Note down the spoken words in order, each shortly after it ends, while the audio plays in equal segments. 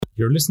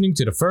You're listening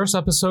to the first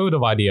episode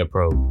of Idea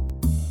Probe.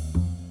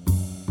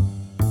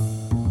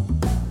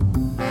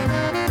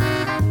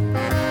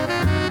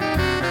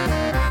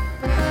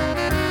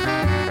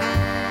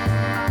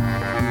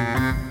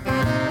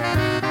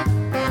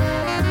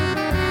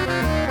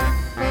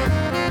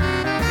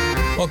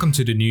 Welcome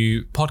to the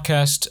new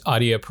podcast,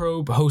 Idea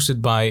Probe,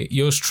 hosted by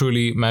yours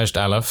truly, Majd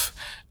Alaf.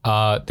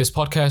 This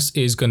podcast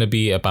is going to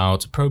be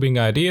about probing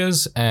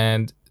ideas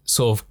and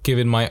sort of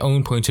giving my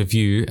own point of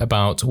view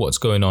about what's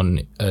going on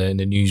in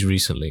the news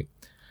recently.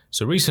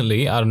 So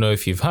recently, I don't know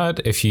if you've heard,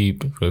 if you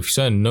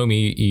certainly know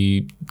me,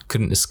 you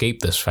couldn't escape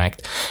this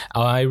fact.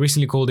 I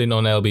recently called in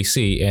on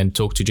LBC and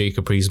talked to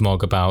Jacob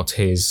Rees-Mogg about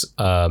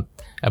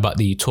about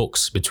the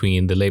talks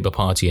between the Labour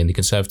Party and the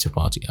Conservative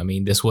Party. I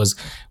mean, this was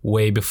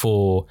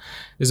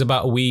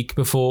about a week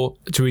before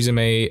Theresa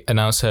May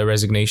announced her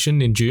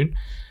resignation in June.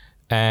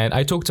 And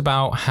I talked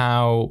about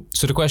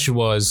so the question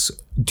was,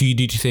 do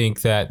you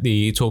think that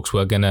the talks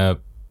were going to,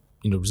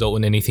 result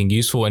in anything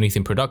useful,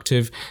 anything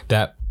productive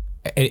that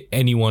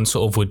anyone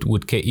sort of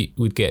would get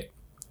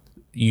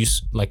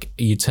use, like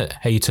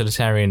a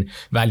utilitarian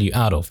value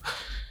out of?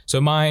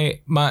 So my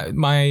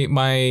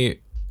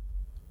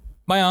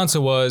answer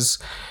was,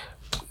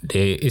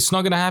 it's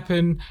not going to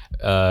happen.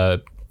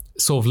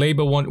 Sort of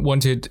Labour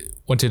wanted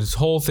this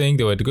whole thing.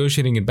 They were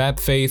negotiating in bad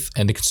faith,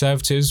 and the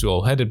Conservatives,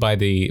 well, headed by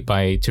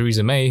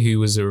Theresa May, who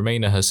was a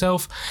Remainer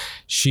herself,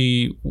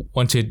 she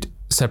wanted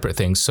separate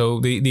things. So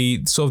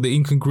the sort of the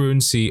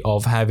incongruency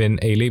of having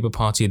a Labour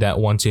Party that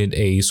wanted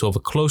a sort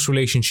of a close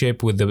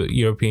relationship with the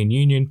European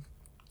Union,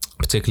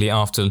 particularly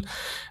after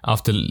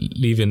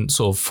leaving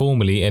sort of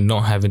formally and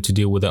not having to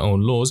deal with their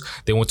own laws.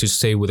 They wanted to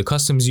stay with the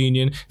customs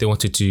union. They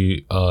wanted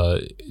to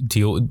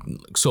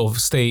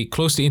stay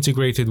closely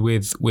integrated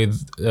with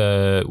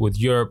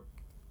Europe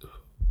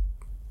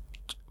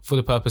for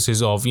the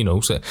purposes of,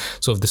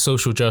 sort of the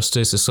social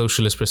justice, the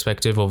socialist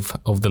perspective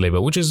of the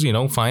Labour, which is,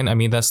 fine. I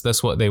mean,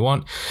 that's what they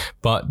want.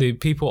 But the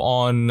people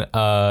on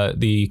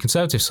the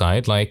Conservative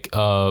side, like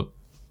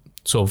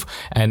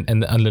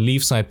and the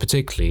Leave side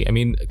particularly, I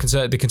mean,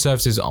 the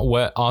Conservatives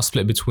are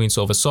split between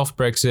sort of a soft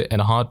Brexit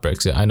and a hard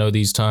Brexit. I know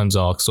these terms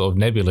are sort of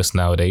nebulous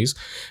nowadays,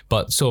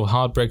 but sort of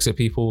hard Brexit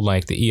people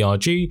like the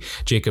ERG,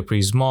 Jacob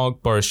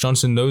Rees-Mogg, Boris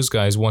Johnson, those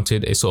guys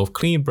wanted a sort of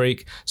clean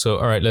break. So,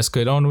 all right, let's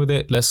get on with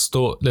it. Let's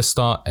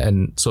start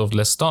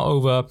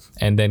over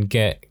and then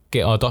get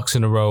our ducks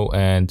in a row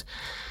and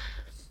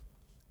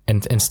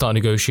start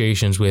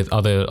negotiations with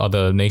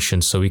other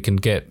nations so we can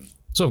get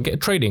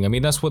trading. I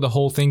mean, that's what the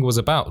whole thing was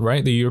about,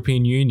 right? The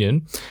European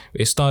Union,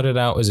 it started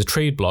out as a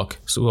trade bloc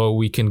so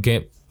we can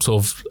get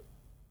sort of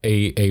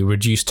a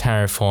reduced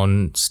tariff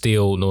on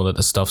steel and all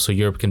that stuff so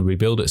Europe can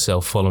rebuild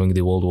itself following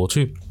the World War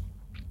II.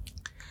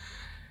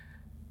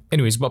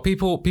 Anyways, but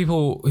people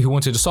who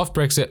wanted a soft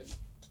Brexit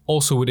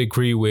also would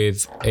agree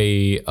with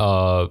a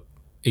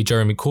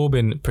Jeremy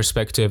Corbyn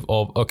perspective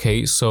of,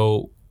 okay,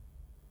 so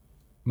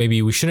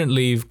maybe we shouldn't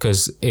leave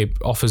because it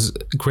offers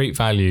great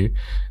value,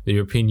 the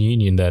European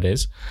Union that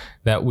is,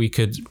 that we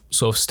could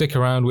sort of stick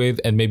around with,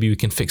 and maybe we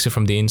can fix it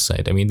from the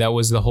inside. I mean, that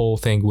was the whole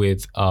thing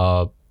with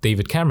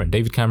David Cameron.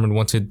 David Cameron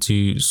wanted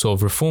to sort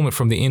of reform it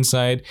from the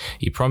inside.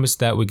 He promised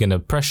that we're going to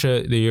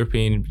pressure the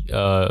European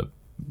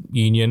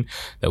Union,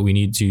 that we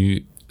need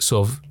to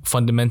sort of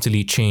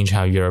fundamentally change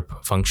how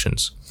Europe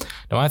functions.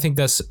 Now, I think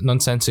that's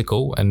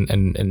nonsensical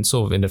and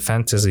sort of in the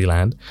fantasy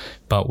land,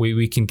 but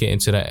we can get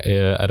into that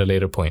at a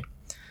later point.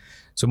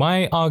 So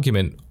my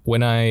argument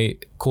when I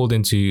called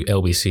into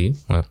LBC,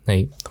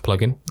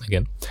 plug in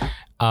again,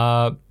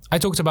 I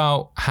talked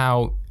about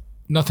how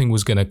nothing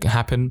was going to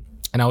happen,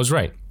 and I was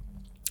right.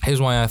 Here's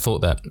why I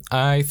thought that.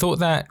 I thought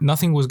that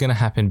nothing was going to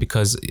happen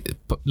because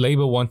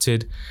Labour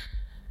wanted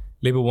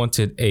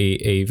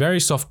a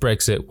very soft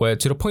Brexit, where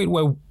to the point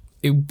where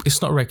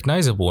it's not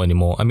recognizable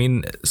anymore. I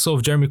mean, sort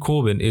of Jeremy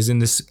Corbyn is in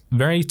this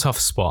very tough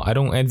spot. I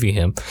don't envy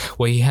him,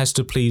 where he has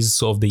to please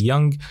sort of the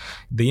young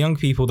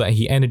people that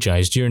he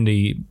energized during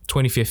the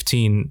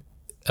 2015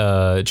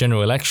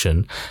 general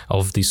election,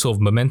 of the sort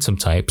of momentum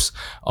types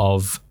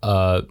of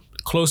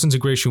close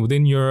integration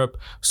within Europe,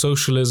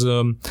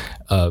 socialism,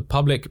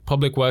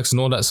 public works, and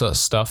all that sort of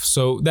stuff.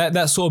 So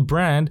that sort of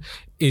brand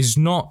is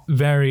not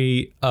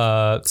very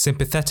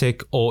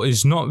sympathetic, or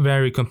is not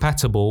very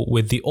compatible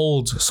with the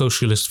old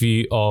socialist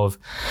view of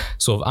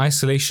sort of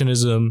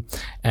isolationism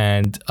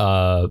and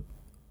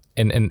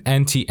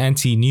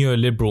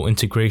anti-neoliberal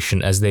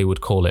integration, as they would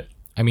call it.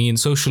 I mean,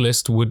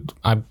 socialists would.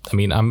 I'm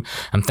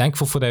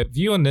thankful for their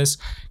view on this,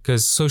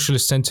 because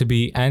socialists tend to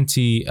be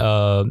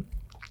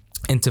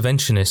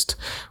interventionist.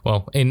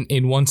 Well,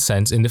 in one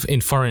sense,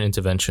 in foreign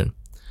intervention.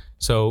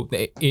 So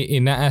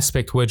in that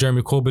aspect, where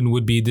Jeremy Corbyn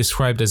would be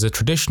described as a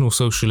traditional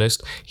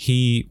socialist,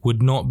 he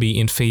would not be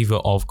in favor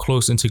of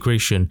close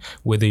integration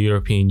with the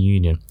European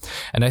Union.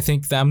 And I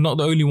think that I'm not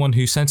the only one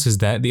who senses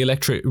that. The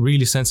electorate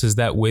really senses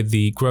that, with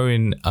the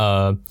growing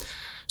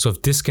sort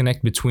of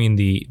disconnect between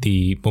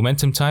the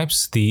momentum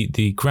types, the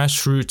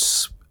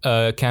grassroots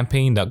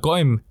campaign that got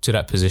him to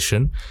that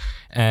position,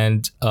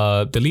 and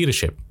the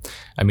leadership.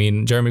 I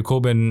mean, Jeremy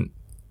Corbyn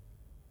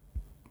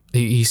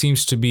he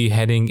seems to be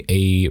heading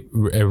a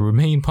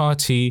Remain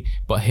party,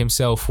 but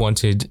himself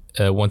wanted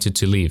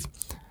to leave.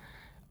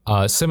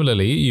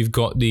 Similarly, you've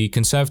got the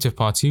Conservative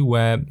Party,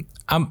 where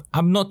I'm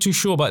not too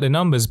sure about the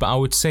numbers, but I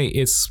would say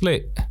it's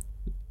split.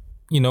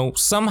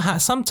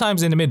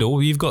 Sometimes in the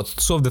middle. You've got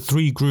sort of the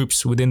three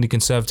groups within the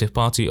Conservative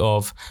Party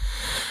of,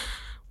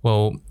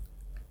 well,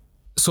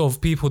 sort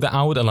of people that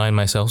I would align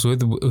myself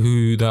with,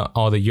 who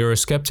are the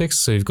Eurosceptics.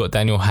 So you've got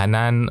Daniel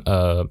Hannan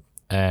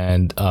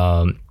and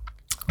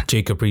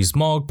Jacob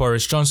Rees-Mogg,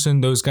 Boris Johnson,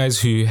 those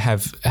guys who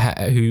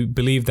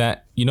believe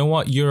that, you know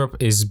what, Europe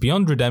is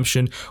beyond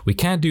redemption. We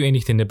can't do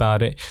anything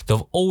about it. They're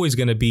always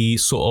going to be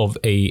sort of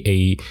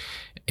a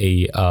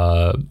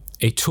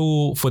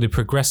tool for the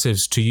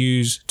progressives to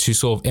use to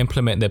sort of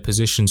implement their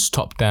positions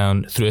top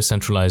down through a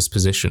centralized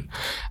position.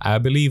 I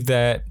believe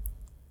that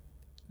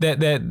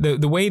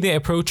the way they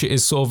approach it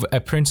is sort of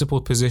a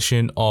principled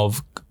position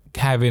of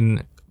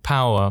having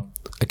power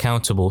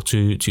accountable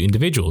to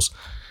individuals.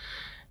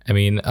 I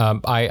mean,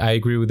 I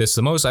agree with this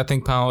the most. I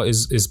think power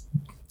is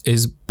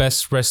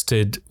best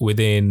rested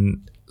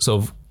within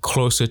sort of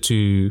closer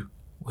to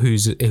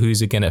who's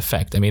it going to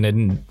affect. I mean, I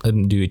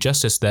didn't do it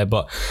justice there,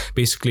 but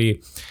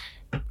basically,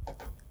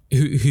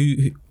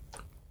 who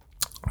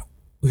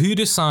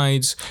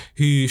decides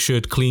who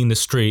should clean the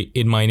street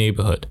in my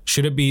neighborhood?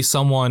 Should it be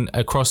someone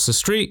across the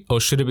street, or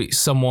should it be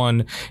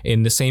someone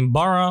in the same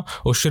borough,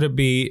 or should it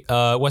be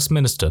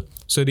Westminster?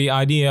 So the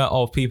idea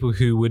of people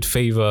who would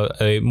favor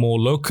a more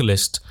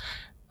localist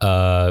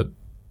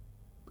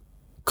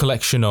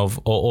collection of,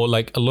 or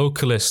like a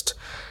localist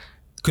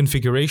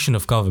configuration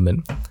of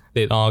government,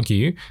 they'd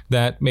argue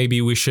that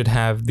maybe we should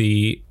have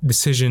the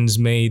decisions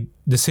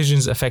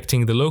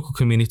affecting the local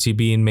community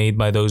being made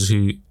by those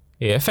who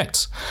it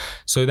affects.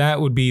 So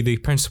that would be the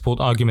principled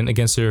argument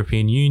against the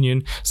European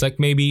Union. It's like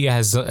maybe it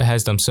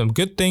has done some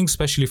good things,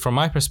 especially from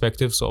my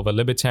perspective, sort of a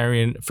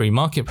libertarian free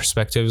market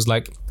perspective. Is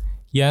like,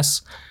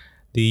 yes,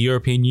 the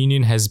European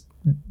Union has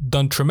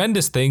done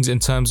tremendous things in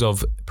terms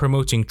of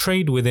promoting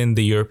trade within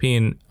the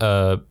European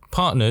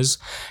partners,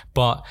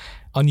 but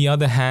on the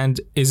other hand,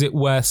 is it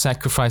worth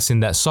sacrificing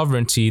that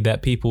sovereignty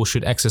that people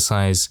should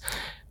exercise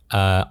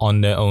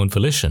on their own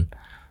volition?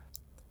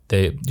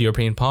 The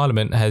European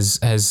Parliament has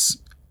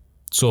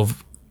sort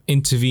of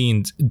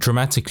intervened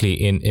dramatically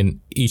in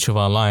each of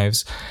our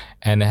lives,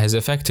 and has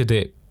affected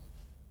it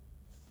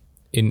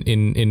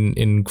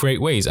in great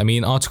ways. I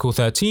mean, Article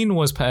 13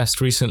 was passed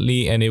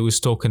recently, and it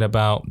was talking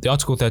about, the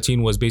Article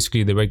 13 was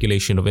basically the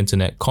regulation of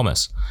internet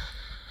commerce.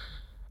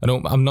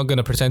 I'm not going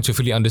to pretend to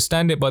fully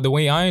understand it, but the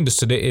way I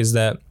understood it is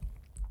that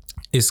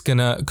it's going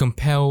to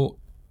compel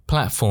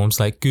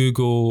platforms like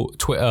Google,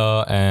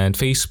 Twitter, and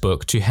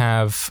Facebook to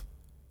have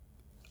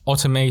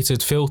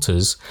automated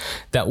filters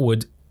that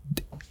would,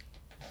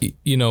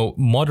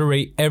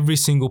 moderate every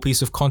single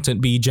piece of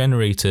content be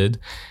generated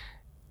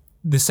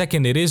the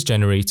second it is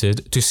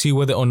generated, to see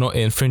whether or not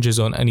it infringes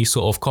on any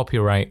sort of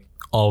copyright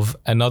of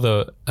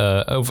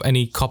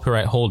any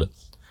copyright holder.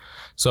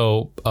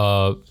 So,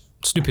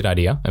 stupid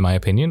idea, in my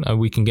opinion, and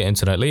we can get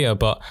into that later.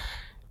 But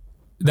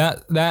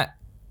that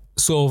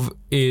sort of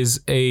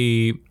is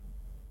a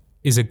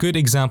good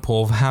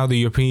example of how the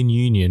European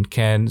Union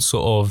can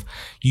sort of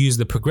use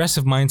the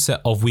progressive mindset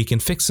of we can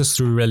fix this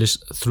through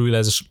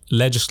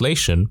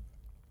legislation,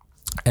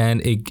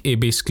 and it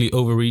basically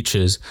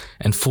overreaches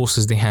and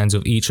forces the hands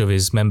of each of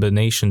his member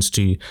nations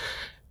to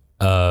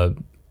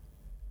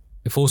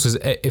it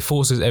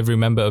forces every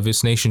member of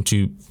its nation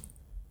to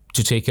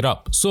take it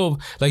up. So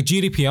like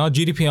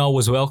GDPR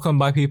was welcomed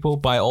by people,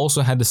 but I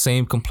also had the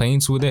same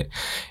complaints with it.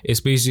 It's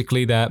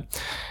basically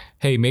that,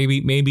 hey,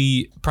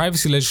 maybe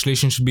privacy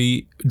legislation should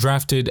be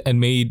drafted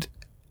and made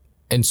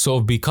and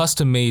sort of be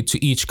custom made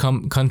to each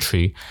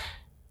country,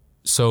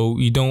 so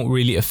you don't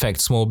really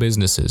affect small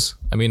businesses.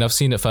 I mean, I've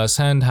seen it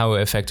firsthand how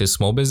it affected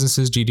small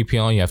businesses.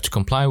 GDPR, you have to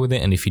comply with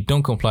it, and if you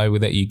don't comply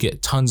with it, you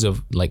get tons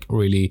of like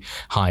really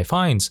high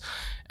fines.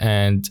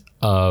 And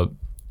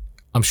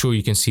I'm sure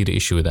you can see the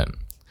issue with that.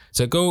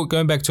 So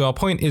going back to our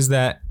point is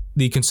that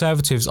the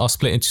Conservatives are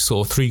split into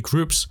sort of three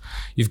groups.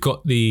 You've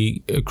got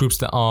the groups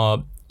that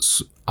are,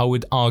 I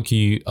would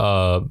argue,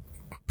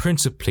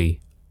 principally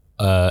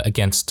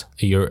against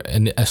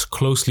a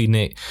closely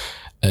knit,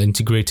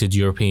 integrated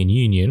European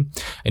Union,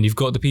 and you've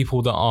got the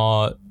people that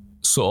are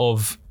sort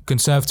of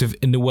conservative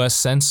in the worst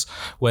sense,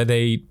 where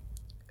they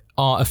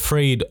are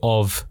afraid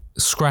of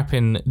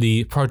scrapping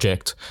the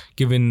project,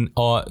 given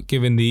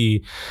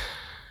the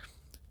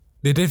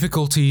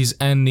difficulties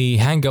and the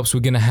hang-ups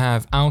we're going to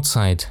have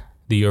outside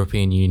the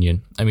European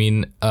Union. I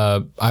mean,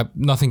 no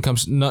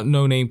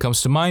name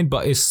comes to mind,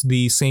 but it's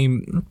the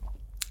same.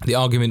 The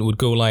argument would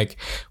go like,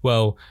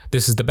 well,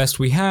 this is the best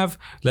we have.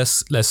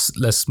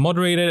 Let's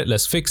moderate it.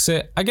 Let's fix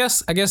it. I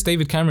guess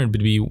David Cameron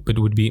would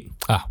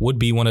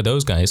be one of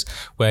those guys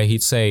where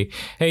he'd say,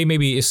 hey,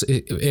 maybe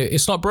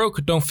it's not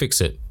broke. Don't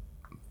fix it.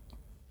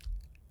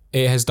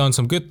 It has done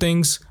some good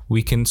things.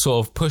 We can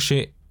sort of push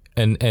it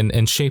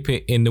and shape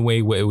it in the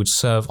way where it would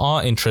serve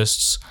our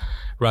interests,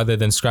 rather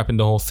than scrapping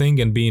the whole thing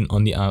and being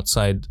on the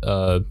outside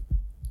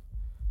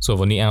sort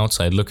of on the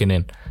outside looking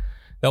in.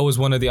 That was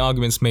one of the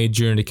arguments made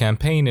during the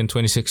campaign in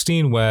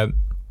 2016, where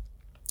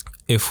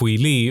if we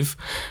leave,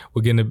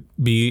 we're going to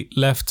be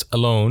left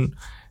alone,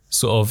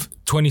 sort of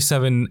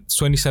 27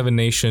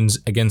 nations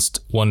against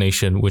one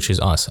nation, which is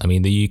us. I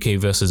mean, the UK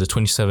versus the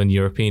 27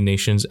 European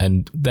nations,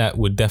 and that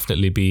would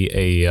definitely be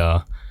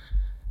a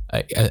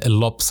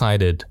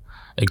lopsided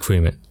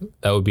agreement.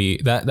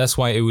 That's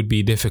why it would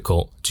be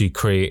difficult to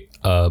create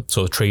sort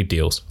of trade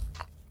deals.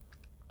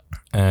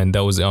 And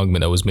that was the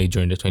argument that was made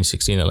during the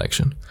 2016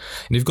 election.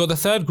 And you've got the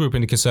third group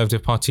in the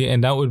Conservative Party,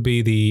 and that would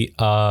be the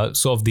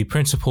sort of the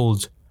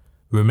principled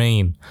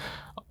Remain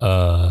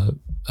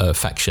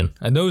faction.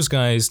 And those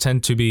guys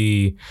tend to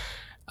be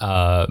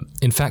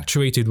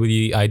infatuated with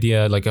the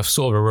idea, like a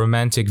sort of a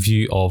romantic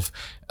view of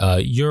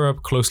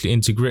Europe, close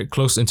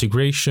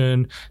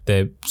integration.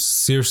 They're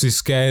seriously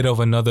scared of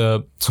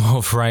another sort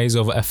of rise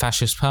of a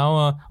fascist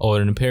power or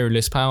an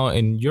imperialist power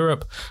in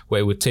Europe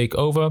where it would take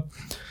over.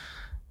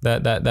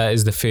 That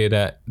is the fear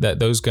that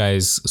those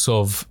guys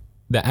sort of,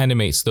 that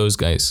animates those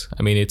guys.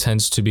 I mean, it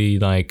tends to be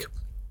like,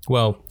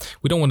 well,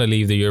 we don't want to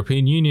leave the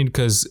European Union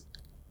because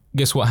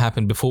guess what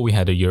happened before we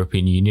had a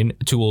European Union?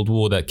 A two-world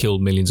war that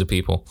killed millions of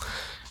people.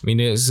 I mean,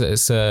 it's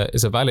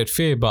a valid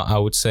fear, but I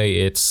would say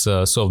it's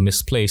sort of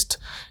misplaced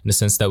in the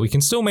sense that we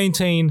can still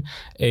maintain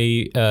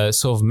a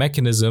sort of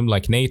mechanism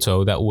like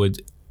NATO that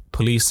would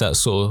police that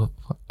sort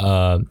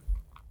of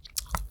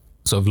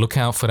look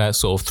out for that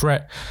sort of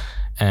threat.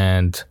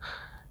 And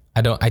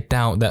I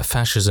doubt that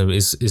fascism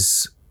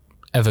is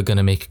ever going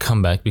to make a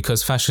comeback,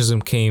 because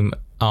fascism came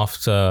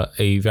after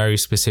a very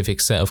specific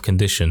set of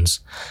conditions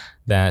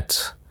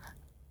that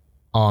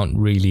aren't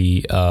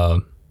really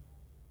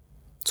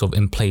sort of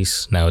in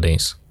place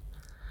nowadays.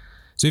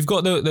 So you've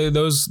got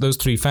those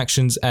three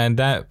factions, and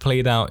that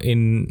played out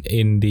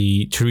in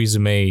the Theresa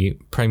May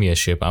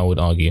premiership. I would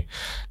argue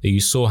that you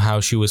saw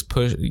how she was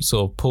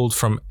pulled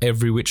from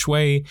every which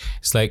way.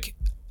 It's like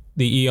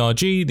the ERG,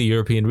 the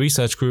European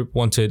Research Group,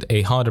 wanted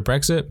a harder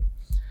Brexit.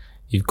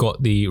 You've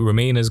got the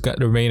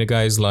Remainer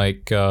guys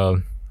like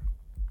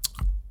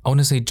I want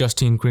to say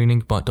Justine Greening,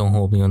 but don't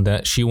hold me on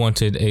that. She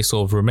wanted a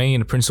sort of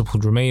a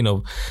principled Remain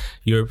of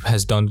Europe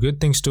has done good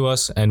things to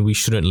us and we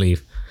shouldn't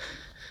leave.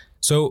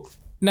 So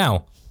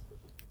now,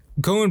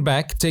 going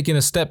back, taking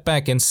a step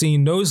back and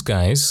seeing those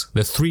guys,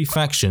 the three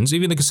factions,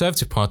 even the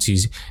Conservative Party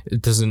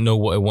doesn't know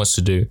what it wants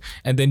to do.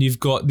 And then you've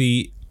got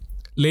the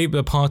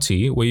Labour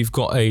Party, where you've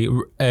got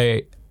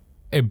a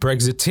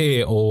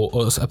Brexiteer or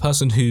a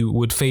person who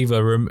would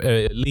favour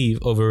leave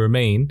over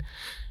Remain,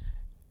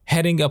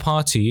 heading a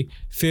party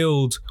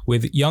filled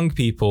with young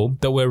people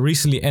that were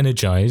recently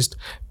energized,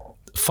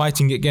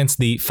 fighting against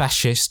the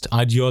fascist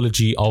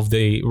ideology of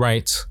the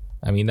right.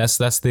 I mean, that's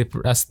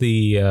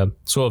the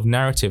sort of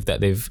narrative that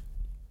they've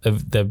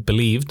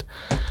believed.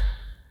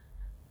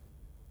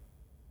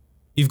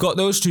 You've got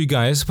those two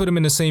guys, put them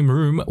in the same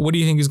room. What do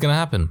you think is going to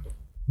happen?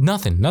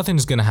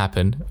 Nothing's going to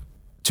happen.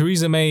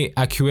 Theresa May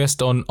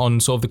acquiesced on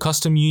sort of the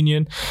custom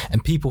union,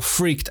 and people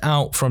freaked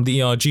out from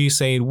the ERG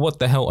saying, what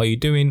the hell are you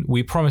doing?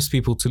 We promised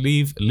people to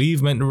leave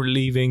meant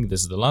leaving. This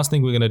is the last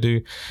thing we're going to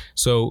do.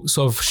 So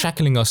sort of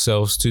shackling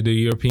ourselves to the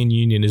European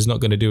Union is not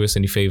going to do us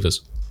any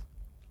favors.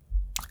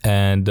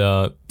 And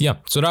so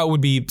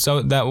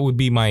that would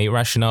be my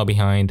rationale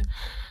behind,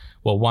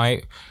 well,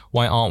 why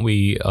aren't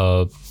we,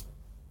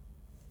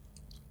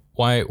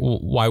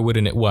 why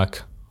wouldn't it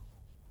work?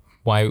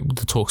 Why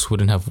the talks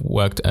wouldn't have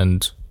worked,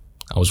 and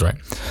I was right.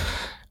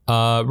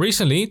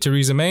 Recently,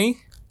 Theresa May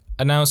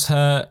announced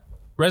her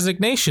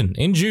resignation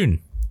in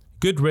June.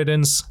 Good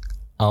riddance.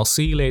 I'll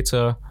see you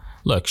later.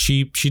 Look,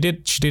 she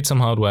did some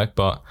hard work,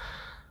 but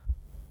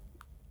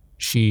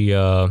she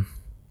I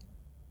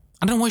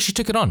don't know why she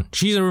took it on.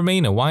 She's a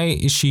Remainer. Why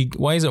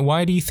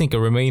do you think a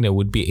Remainer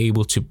would be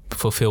able to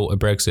fulfill a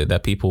Brexit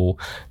that people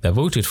that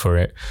voted for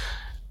it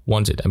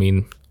wanted? I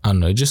mean, I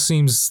don't know. It just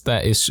seems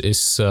that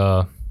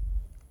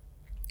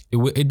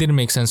it didn't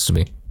make sense to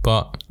me.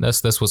 But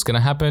that's what's going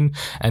to happen.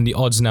 And the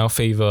odds now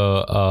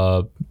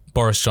favor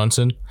Boris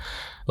Johnson.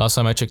 Last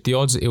time I checked the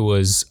odds, it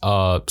was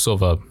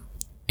sort of a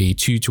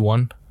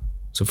 2-1.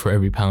 So for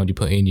every pound you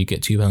put in, you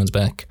get £2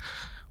 back,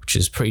 which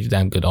is pretty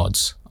damn good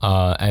odds.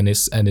 And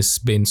it's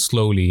been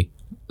slowly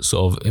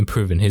sort of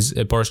improving.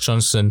 Boris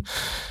Johnson,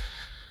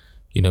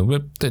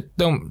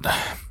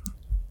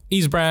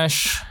 he's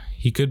brash.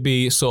 He could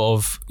be sort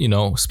of,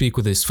 speak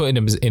with his foot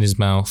in his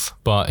mouth,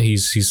 but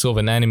he's sort of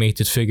an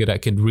animated figure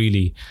that could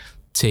really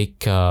take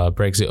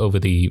Brexit over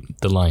the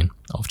line.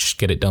 Of just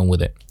get it done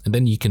with it, and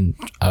then you can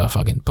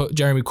fucking put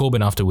Jeremy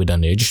Corbyn after we're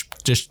done here.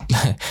 Just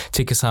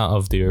take us out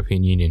of the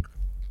European Union.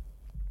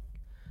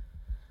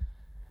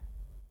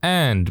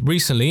 And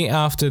recently,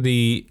 after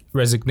the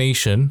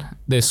resignation,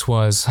 this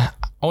was, I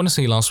want to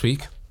say last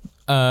week,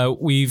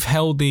 we've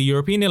held the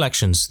European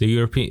elections, the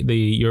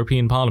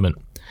European Parliament.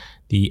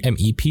 The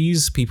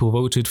MEPs, people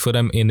voted for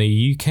them in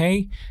the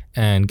UK,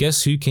 and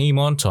guess who came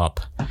on top?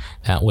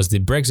 That was the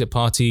Brexit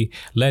Party,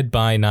 led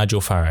by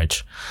Nigel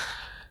Farage.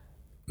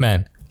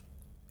 Man,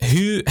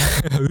 who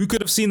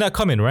could have seen that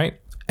coming, right?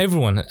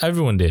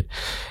 Everyone did.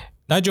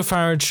 Nigel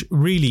Farage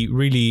really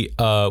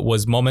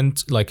was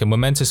a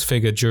momentous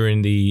figure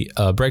during the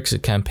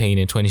Brexit campaign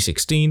in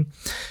 2016.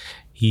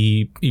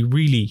 He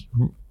really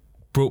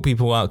brought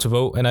people out to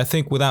vote, and I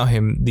think without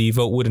him, the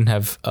vote wouldn't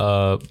have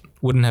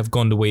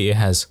gone the way it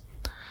has.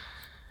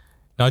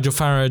 Nigel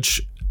Farage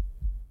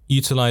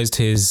utilized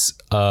his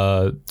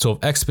sort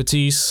of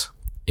expertise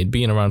in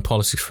being around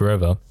politics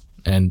forever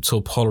and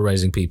sort of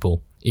polarizing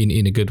people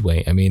in a good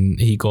way. I mean,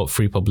 he got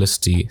free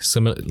publicity. He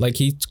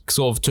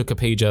sort of took a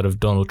page out of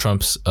Donald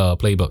Trump's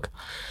playbook,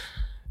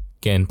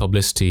 getting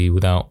publicity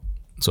without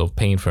sort of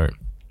paying for it.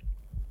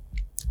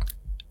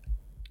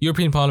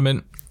 European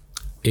Parliament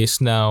is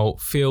now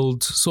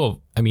filled,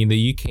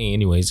 the UK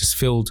anyways, is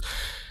filled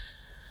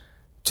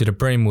to the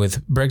brim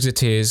with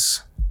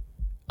Brexiteers.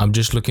 I'm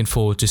just looking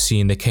forward to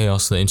seeing the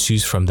chaos that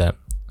ensues from that.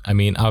 I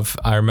mean,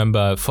 I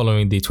remember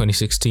following the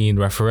 2016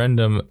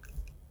 referendum,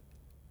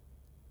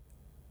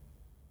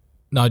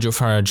 Nigel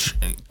Farage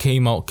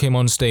came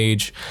on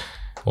stage,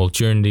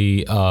 during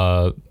the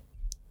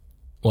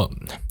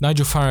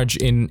Nigel Farage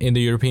in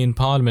the European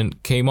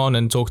Parliament came on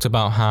and talked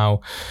about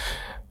how,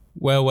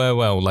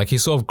 like he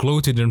sort of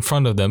gloated in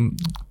front of them,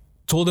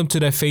 told them to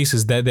their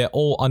faces that they're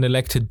all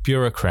unelected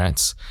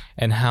bureaucrats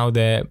and how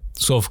they're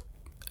sort of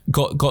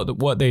got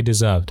what they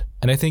deserved.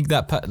 And I think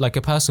that like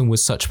a person with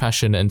such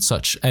passion and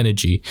such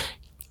energy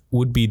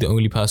would be the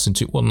only person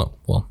to,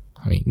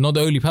 not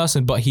the only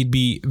person, but he'd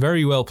be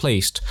very well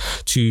placed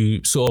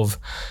to sort of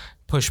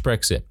push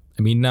Brexit.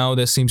 I mean, now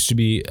there seems to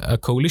be a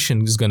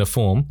coalition is going to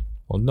form,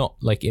 or not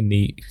like in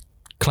the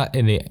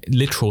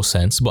literal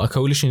sense, but a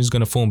coalition is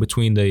going to form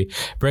between the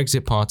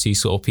Brexit Party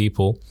sort of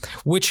people,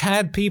 which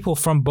had people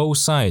from both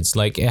sides.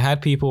 Like it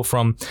had people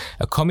from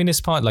a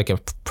communist party, like a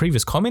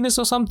previous communist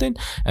or something,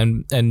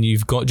 and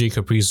you've got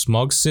Jacob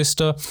Rees-Mogg's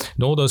sister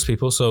and all those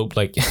people. So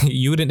like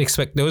you wouldn't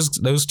expect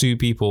those two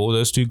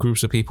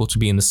groups of people to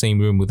be in the same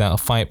room without a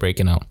fight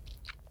breaking out.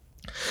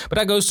 But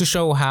that goes to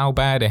show how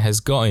bad it has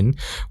gotten,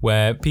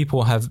 where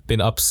people have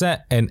been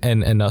upset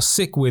and are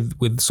sick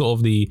with sort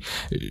of the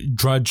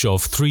drudge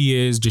of 3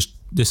 years, just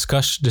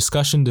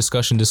discussion,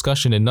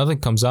 and nothing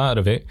comes out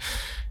of it.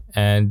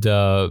 And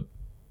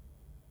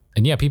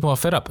people are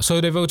fed up.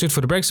 So they voted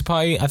for the Brexit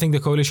Party. I think the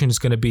coalition is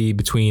going to be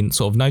between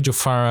sort of Nigel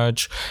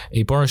Farage,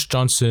 a Boris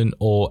Johnson,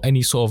 or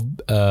any sort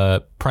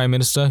of prime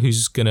minister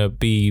who's going to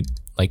be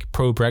like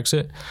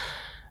pro-Brexit.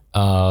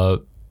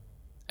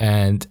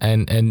 And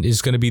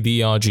is going to be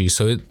the ERG.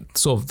 So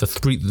it's sort of the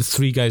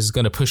three guys is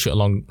going to push it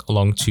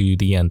along to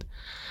the end.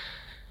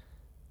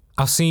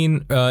 I've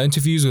seen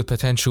interviews with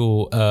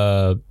potential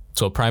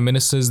sort of prime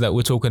ministers that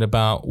were talking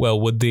about, well,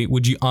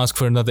 would you ask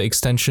for another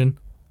extension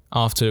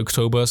after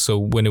October? So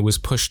when it was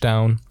pushed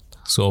down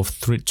sort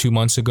of 2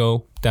 months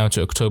ago down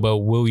to October,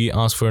 will you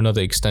ask for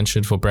another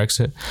extension for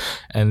Brexit?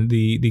 And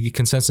the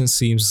consensus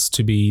seems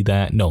to be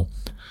that no.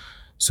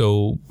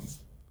 So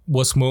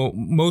what's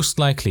most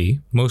likely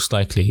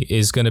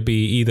is going to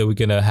be either we're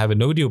going to have a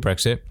no-deal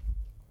Brexit,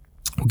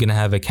 we're going to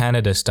have a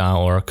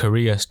Canada-style or a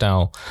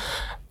Korea-style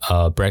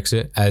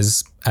Brexit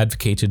as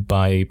advocated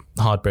by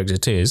hard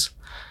Brexiteers,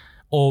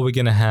 or we're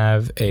going to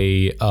have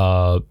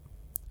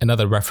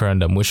another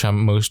referendum, which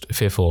I'm most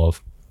fearful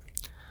of.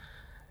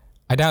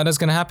 I doubt that's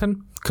going to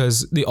happen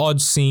because the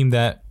odds seem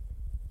that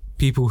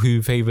people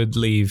who favoured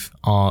leave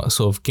are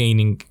sort of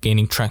gaining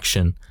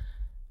traction,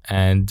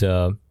 and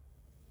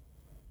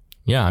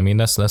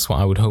that's what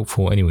I would hope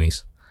for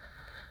anyways.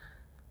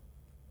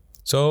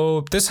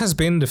 So this has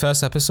been the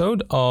first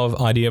episode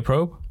of Idea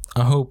Probe.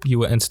 I hope you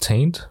were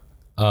entertained.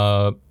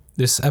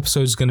 This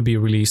episode is going to be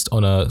released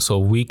on a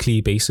sort of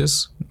weekly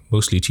basis,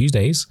 mostly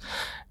Tuesdays,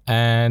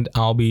 and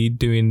I'll be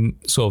doing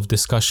sort of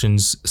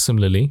discussions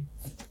similarly.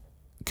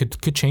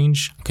 Could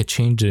change. I could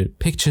change the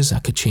pictures. I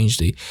could change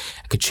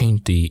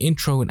the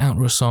intro and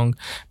outro song,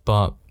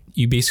 but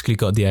you basically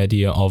got the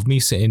idea of me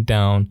sitting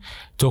down,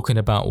 talking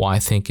about what I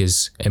think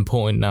is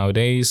important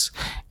nowadays.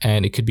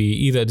 And it could be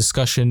either a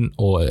discussion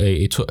or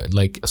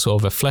like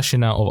sort of a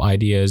fleshing out of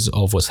ideas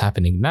of what's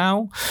happening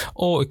now,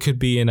 or it could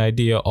be an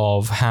idea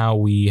of how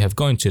we have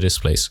gone to this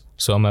place.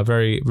 So I'm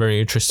very, very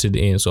interested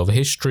in sort of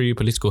history,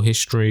 political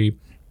history,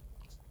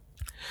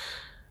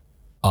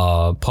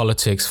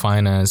 politics,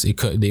 finance,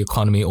 the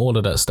economy, all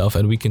of that stuff,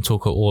 and we can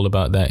talk all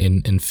about that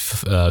in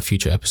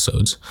future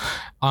episodes.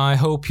 I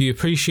hope you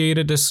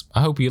appreciated this.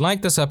 I hope you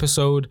liked this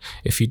episode.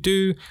 If you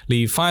do,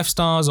 leave 5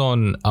 stars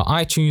on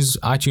iTunes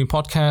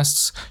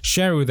podcasts,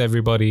 share it with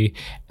everybody,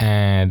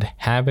 and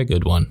have a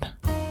good one.